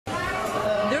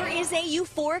is a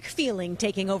euphoric feeling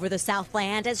taking over the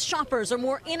Southland as shoppers are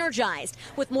more energized.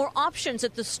 With more options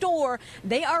at the store,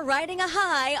 they are riding a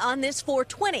high on this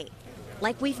 420,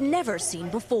 like we've never seen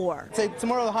before.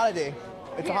 Tomorrow the holiday.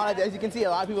 It's a holiday. As you can see, a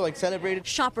lot of people celebrate it.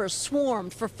 Shoppers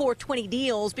swarmed for 420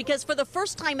 deals because for the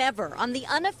first time ever on the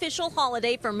unofficial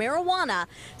holiday for marijuana,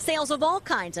 sales of all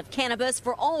kinds of cannabis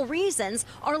for all reasons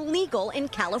are legal in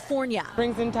California.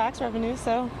 Brings in tax revenue,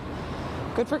 so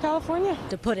good for California.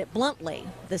 To put it bluntly,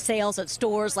 the sales at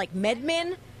stores like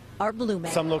MedMin are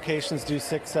blooming. Some locations do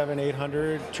 600, 700,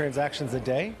 800 transactions a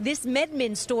day. This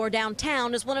MedMin store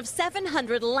downtown is one of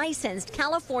 700 licensed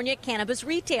California cannabis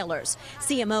retailers.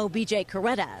 CMO BJ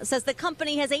Coretta says the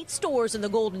company has 8 stores in the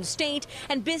Golden State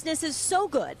and business is so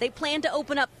good they plan to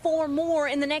open up 4 more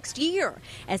in the next year,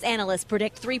 as analysts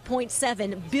predict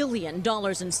 $3.7 billion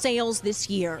in sales this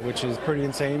year. Which is pretty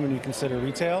insane when you consider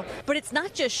retail. But it's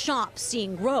not just shops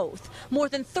seeing growth. More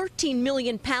than 13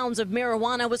 million pounds of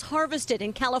marijuana was harvested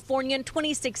in California in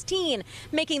 2016,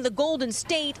 making the Golden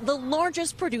State the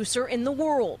largest producer in the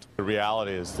world. The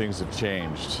reality is things have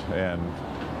changed and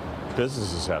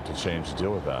businesses have to change to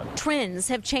deal with that. Trends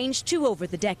have changed too over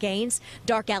the decades.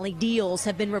 Dark alley deals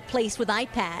have been replaced with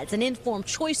iPads and informed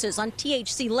choices on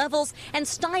THC levels and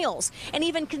styles, and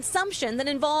even consumption that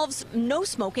involves no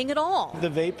smoking at all. The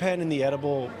vape pen in the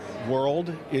edible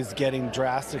world is getting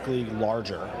drastically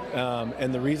larger,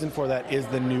 and the reason for that is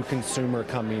the new consumer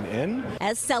coming in.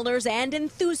 As sellers and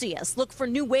enthusiasts look for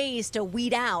new ways to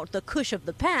weed out the kush of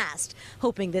the past,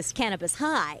 hoping this cannabis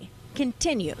high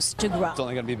continues to grow. It's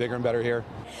only going to be bigger and better here.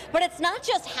 But it's not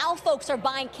just how folks are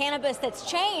buying cannabis that's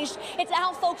changed, it's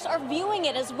how folks are viewing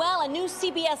it as well. A new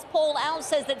CBS poll out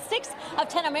says that 6 of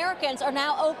 10 Americans are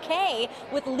now okay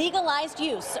with legalized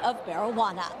use of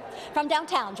marijuana. From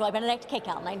downtown, Joy Benedict,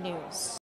 KCAL 9 News.